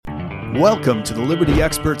Welcome to the Liberty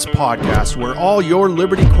Experts Podcast, where all your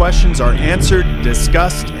liberty questions are answered,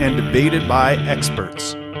 discussed, and debated by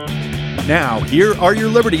experts. Now, here are your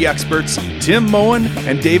liberty experts, Tim Moen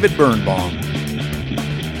and David Birnbaum.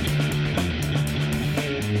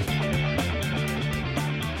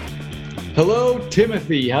 Hello,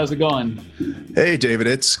 Timothy. How's it going? Hey, David.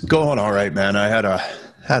 It's going all right, man.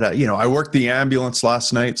 I worked the ambulance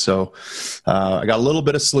last night, so I got a little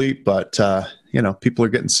bit of sleep, but people are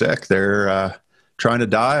getting sick. They're trying to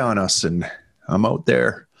die on us, and I'm out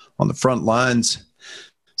there on the front lines,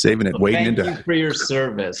 saving it, waiting into. Thank you for your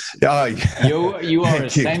service. Yeah, you are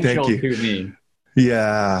essential to me.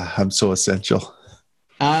 Yeah, I'm so essential.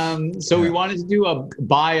 So we wanted to do a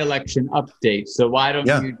by-election update. So why don't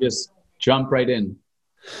you just jump right in?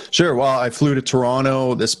 Sure. Well, I flew to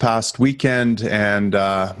Toronto this past weekend, and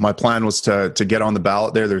my plan was to get on the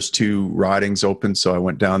ballot there. There's two ridings open, so I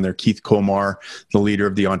went down there. Keith Komar, the leader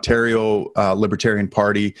of the Ontario Libertarian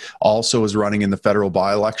Party, also is running in the federal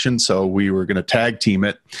by-election, so we were going to tag team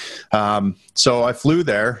it. So I flew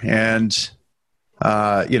there, and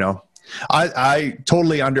I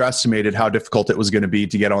totally underestimated how difficult it was going to be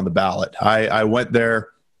to get on the ballot. I went there.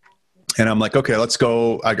 And I'm like, okay, let's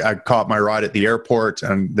go. I caught my ride at the airport,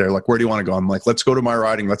 and they're like, where do you want to go? I'm like, let's go to my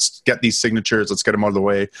riding. Let's get these signatures. Let's get them out of the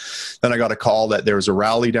way. Then I got a call that there was a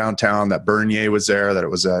rally downtown, that Bernier was there, that it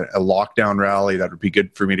was a lockdown rally, that would be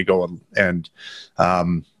good for me to go and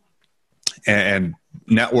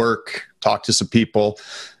network, talk to some people.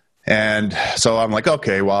 And so I'm like,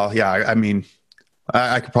 okay, well, yeah,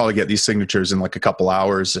 I could probably get these signatures in like a couple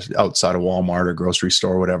hours outside of Walmart or grocery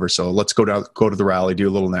store or whatever. So let's go to the rally, do a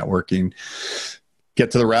little networking, get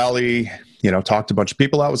to the rally, talk to a bunch of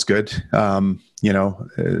people. That was good.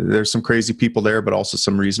 There's some crazy people there, but also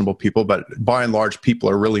some reasonable people. But by and large, people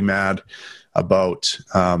are really mad about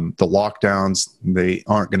the lockdowns. They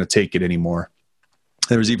aren't going to take it anymore.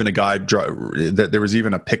 There was even there was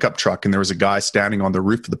even a pickup truck, and there was a guy standing on the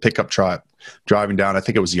roof of the pickup truck driving down, I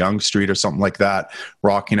think it was Yonge Street or something like that,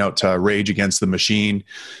 rocking out to Rage Against the Machine.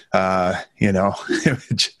 So it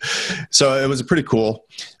was pretty cool.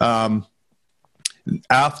 After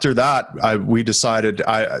that, we decided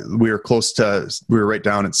we were right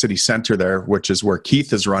down at City Center there, which is where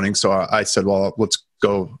Keith is running. So I said, well, let's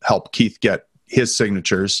go help Keith get his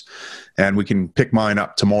signatures, and we can pick mine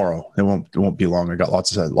up tomorrow. It won't be long. I got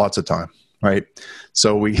lots of time. Right.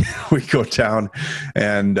 So we go down,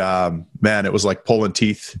 and man, it was like pulling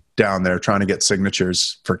teeth down there trying to get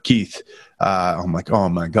signatures for Keith. I'm like, oh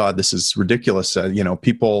my God, this is ridiculous.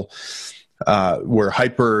 People were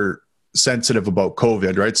hyper sensitive about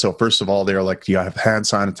COVID, right? So first of all, they were like, you have hand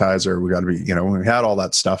sanitizer. We got to be, we had all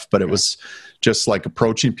that stuff, but it was just like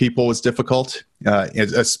approaching people was difficult,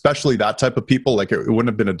 especially that type of people. Like it wouldn't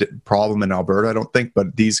have been a problem in Alberta, I don't think,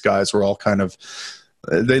 but these guys were all kind of,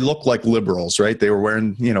 they look like liberals, right? They were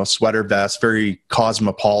wearing, sweater vests, very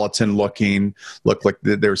cosmopolitan looking, looked like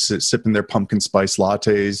they were sipping their pumpkin spice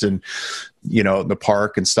lattes and, in the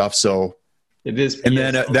park and stuff. So it is. And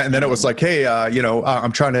then it was like, hey,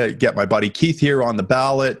 I'm trying to get my buddy Keith here on the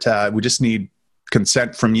ballot. We just need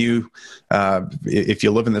consent from you. If you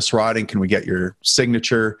live in this riding, can we get your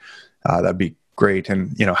signature? That'd be great.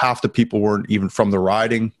 And, half the people weren't even from the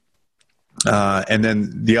riding. And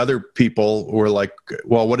then the other people were like,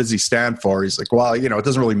 well, what does he stand for? He's like, well, it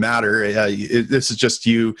doesn't really matter. This is just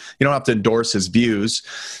you. You don't have to endorse his views.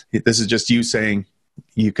 This is just you saying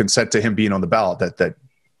you consent to him being on the ballot, that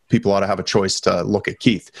people ought to have a choice to look at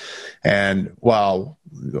Keith. And wow,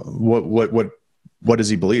 what does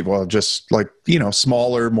he believe? Well, just like,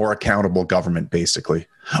 smaller, more accountable government, basically.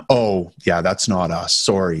 Oh yeah, that's not us.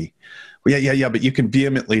 Sorry. Yeah. But you can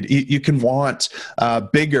vehemently, you can want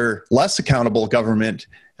bigger, less accountable government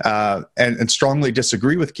and strongly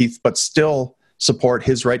disagree with Keith, but still support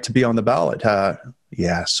his right to be on the ballot.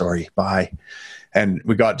 Yeah, sorry, bye. And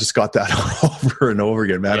we got that over and over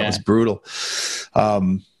again, man. Yeah. It was brutal.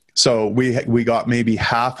 So we got maybe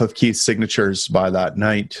half of Keith's signatures by that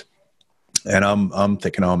night. And I'm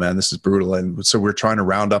thinking, oh man, this is brutal. And so we're trying to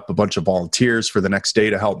round up a bunch of volunteers for the next day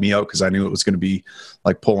to help me out, because I knew it was going to be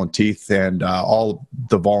like pulling teeth. And all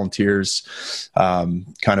the volunteers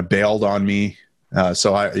kind of bailed on me.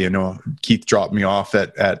 So Keith dropped me off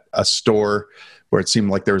at a store where it seemed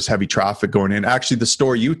like there was heavy traffic going in. Actually, the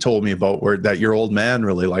store you told me about, that your old man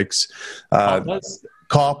really likes,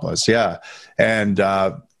 Coppas, yeah. And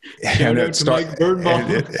shout out to Mike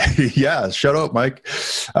Birnbaum. Yeah, shout out, Mike.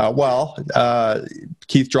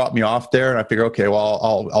 Keith dropped me off there, and I figured, okay,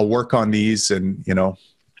 well, I'll work on these, and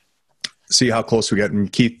see how close we get.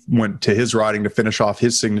 And Keith went to his riding to finish off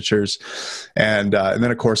his signatures. And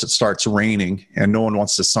then of course it starts raining and no one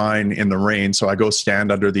wants to sign in the rain. So I go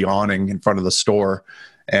stand under the awning in front of the store,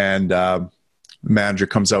 and manager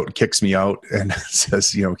comes out and kicks me out and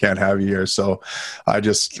says, can't have you here. So I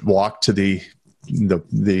just walked to the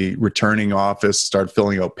returning office, started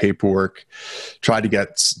filling out paperwork, tried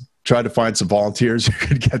to find some volunteers who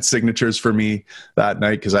could get signatures for me that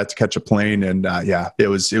night because I had to catch a plane. And it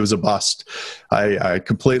was a bust. I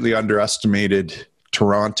completely underestimated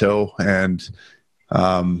Toronto and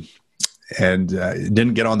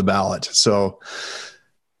didn't get on the ballot. So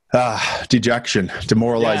dejection,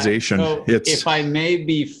 demoralization. Yeah. So if I may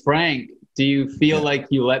be frank, do you feel like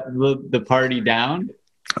you let the party down?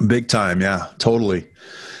 Big time. Yeah, totally.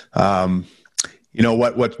 What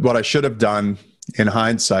I should have done in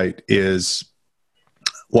hindsight is,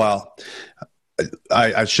 well,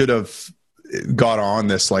 I should have got on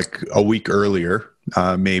this like a week earlier,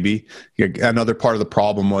 maybe. Another part of the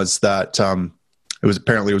problem was that it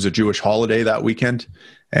was a Jewish holiday that weekend.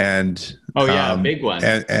 And big one.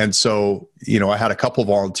 And so, I had a couple of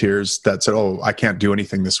volunteers that said, "Oh, I can't do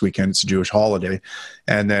anything this weekend. It's a Jewish holiday."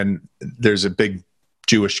 And then there's a big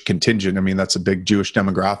Jewish contingent. I mean, that's a big Jewish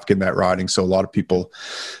demographic in that riding. So a lot of people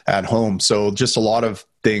at home. So just a lot of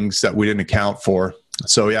things that we didn't account for.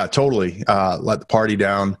 So yeah, totally let the party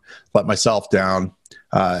down, let myself down.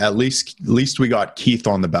 At least we got Keith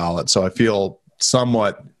on the ballot. So I feel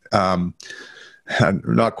somewhat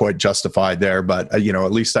not quite justified there, but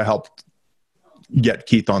at least I helped get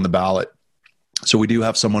Keith on the ballot. So we do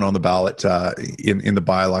have someone on the ballot in the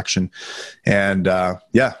by-election, and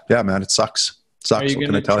man, it sucks. Are you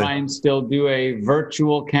going to try and still do a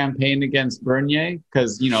virtual campaign against Bernier?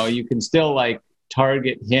 Because you can still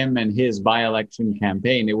target him and his by-election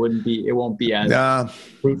campaign. It won't be as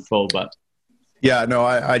fruitful, but. Yeah, no,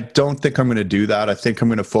 I don't think I'm going to do that. I think I'm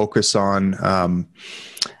going to focus on,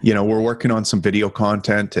 we're working on some video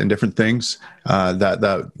content and different things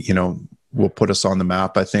that will put us on the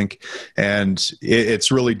map, I think. And it's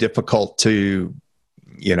really difficult to,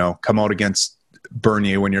 come out against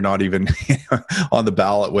Bernier when you're not even on the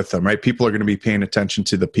ballot with them, right? People are going to be paying attention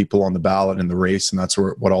to the people on the ballot in the race, and that's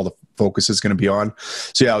what all the focus is going to be on.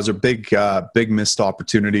 So yeah, it was a big missed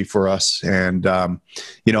opportunity for us. And,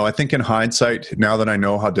 I think in hindsight, now that I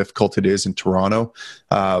know how difficult it is in Toronto,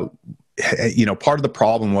 part of the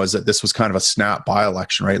problem was that this was kind of a snap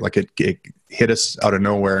by-election, right? Like it hit us out of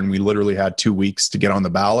nowhere, and we literally had 2 weeks to get on the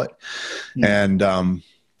ballot. Mm.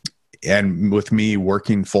 And with me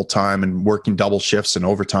working full time and working double shifts and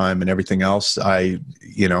overtime and everything else,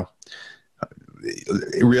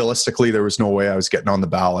 realistically, there was no way I was getting on the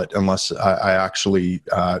ballot unless I actually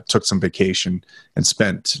took some vacation and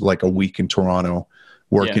spent like a week in Toronto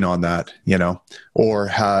working on that, or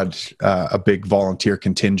had a big volunteer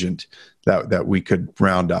contingent that we could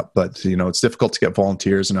round up. But, it's difficult to get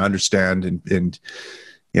volunteers, and I understand. And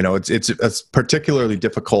it's particularly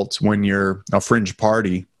difficult when you're a fringe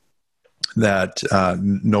party that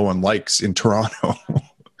no one likes in Toronto,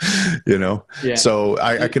 Yeah. So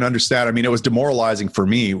I can understand. I mean, it was demoralizing for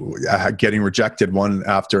me getting rejected one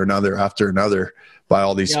after another by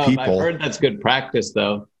all these people. I've heard that's good practice,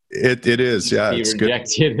 though. It is. Yeah. It's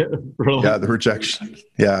rejected. Yeah. The rejection.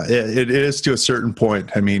 Yeah. It is to a certain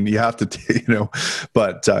point. I mean, you have to,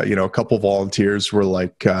 but a couple volunteers were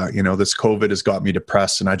like, this COVID has got me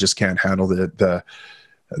depressed and I just can't handle the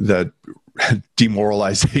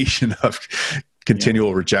demoralization of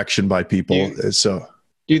continual rejection by people. So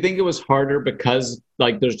do you think it was harder because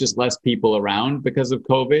there's just less people around because of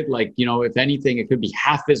COVID? If anything, it could be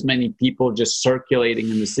half as many people just circulating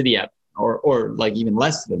in the city or even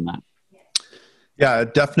less than that. Yeah,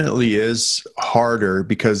 it definitely is harder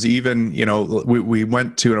because even, we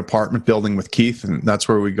went to an apartment building with Keith, and that's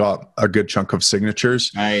where we got a good chunk of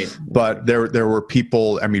signatures. Right. But there were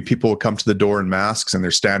people would come to the door in masks and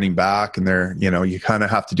they're standing back, and they're, you kind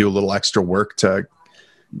of have to do a little extra work to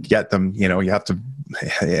get them, you have to,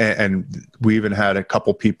 and we even had a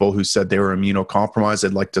couple people who said they were immunocompromised.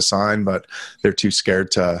 They'd like to sign, but they're too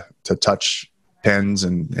scared to touch pens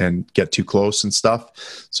and get too close and stuff.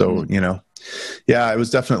 So, yeah, it was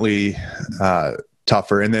definitely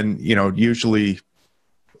tougher. And then, usually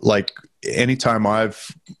anytime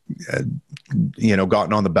I've,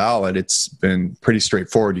 gotten on the ballot, it's been pretty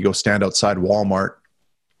straightforward. You go stand outside Walmart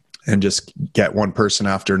and just get one person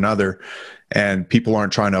after another. and people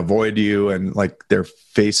aren't trying to avoid you, and like their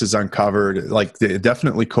face is uncovered. Like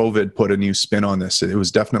definitely COVID put a new spin on this. It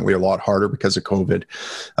was definitely a lot harder because of COVID.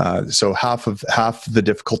 So half the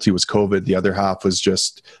difficulty was COVID. The other half was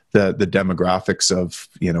just the demographics of,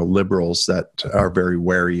 liberals that are very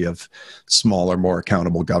wary of smaller, more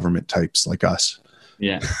accountable government types like us.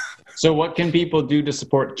 Yeah. So what can people do to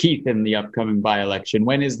support Keith in the upcoming by-election?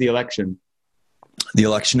 When is the election? The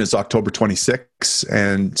election is October 26th.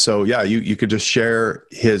 And so, yeah, you could just share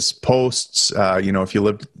his posts. If you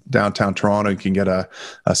live downtown Toronto, you can get a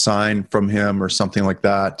sign from him or something like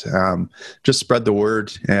that. Just spread the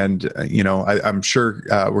word. And, I'm sure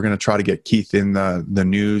we're going to try to get Keith in the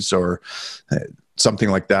news or something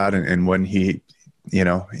like that. And when he,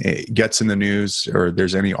 it gets in the news or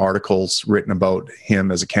there's any articles written about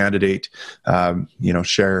him as a candidate,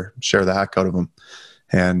 share the heck out of him.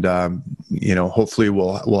 And, hopefully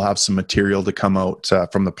we'll have some material to come out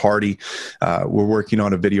from the party. We're working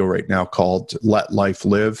on a video right now called Let Life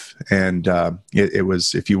Live. And it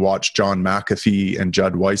was, if you watch John McAfee and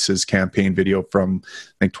Judd Weiss's campaign video from, I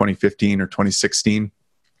think, 2015 or 2016,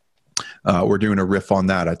 we're doing a riff on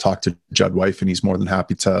that. I talked to Judd Weiss, and he's more than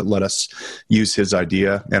happy to let us use his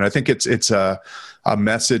idea. And I think it's a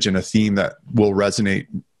message and a theme that will resonate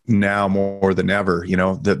now more than ever.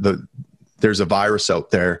 There's a virus out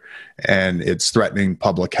there and it's threatening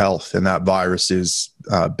public health, and that virus is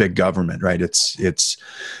big government, right? It's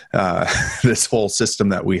this whole system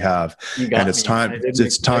that we have, and it's time.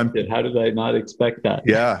 It's time. How did I not expect that?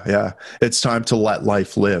 Yeah. It's time to let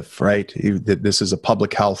life live, right? This is a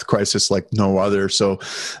public health crisis like no other. So,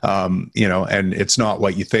 and it's not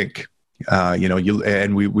what you think.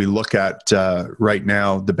 We look at right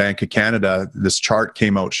now, the Bank of Canada, this chart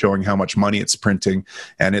came out showing how much money it's printing,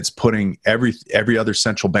 and it's putting every other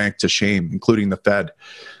central bank to shame, including the Fed.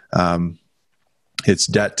 Its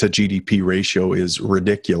debt to GDP ratio is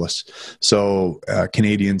ridiculous. So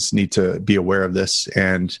Canadians need to be aware of this.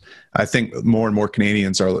 And I think more and more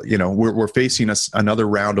Canadians are, we're facing another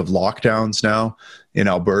round of lockdowns now in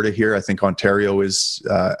Alberta here. I think Ontario is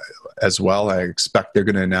as well. I expect they're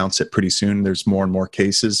going to announce it pretty soon. There's more and more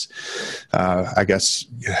cases, I guess,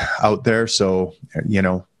 out there. So,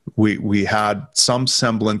 we had some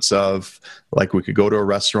semblance of like we could go to a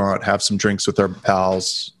restaurant, have some drinks with our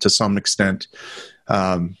pals to some extent.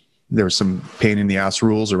 There were some pain in the ass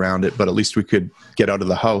rules around it, but at least we could get out of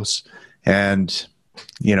the house. And,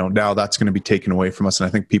 now that's going to be taken away from us. And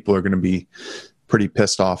I think people are going to be pretty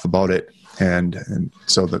pissed off about it. And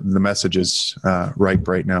so the message is ripe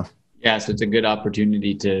right now. Yeah, so it's a good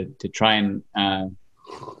opportunity to try and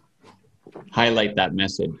highlight that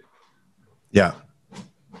message. Yeah.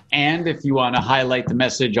 And if you want to highlight the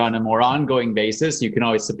message on a more ongoing basis, you can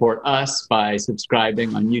always support us by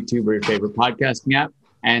subscribing on YouTube or your favorite podcasting app,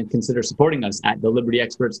 and consider supporting us at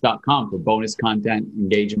thelibertyexperts.com for bonus content,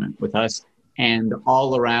 engagement with us, and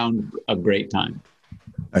all around a great time.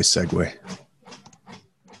 Nice segue.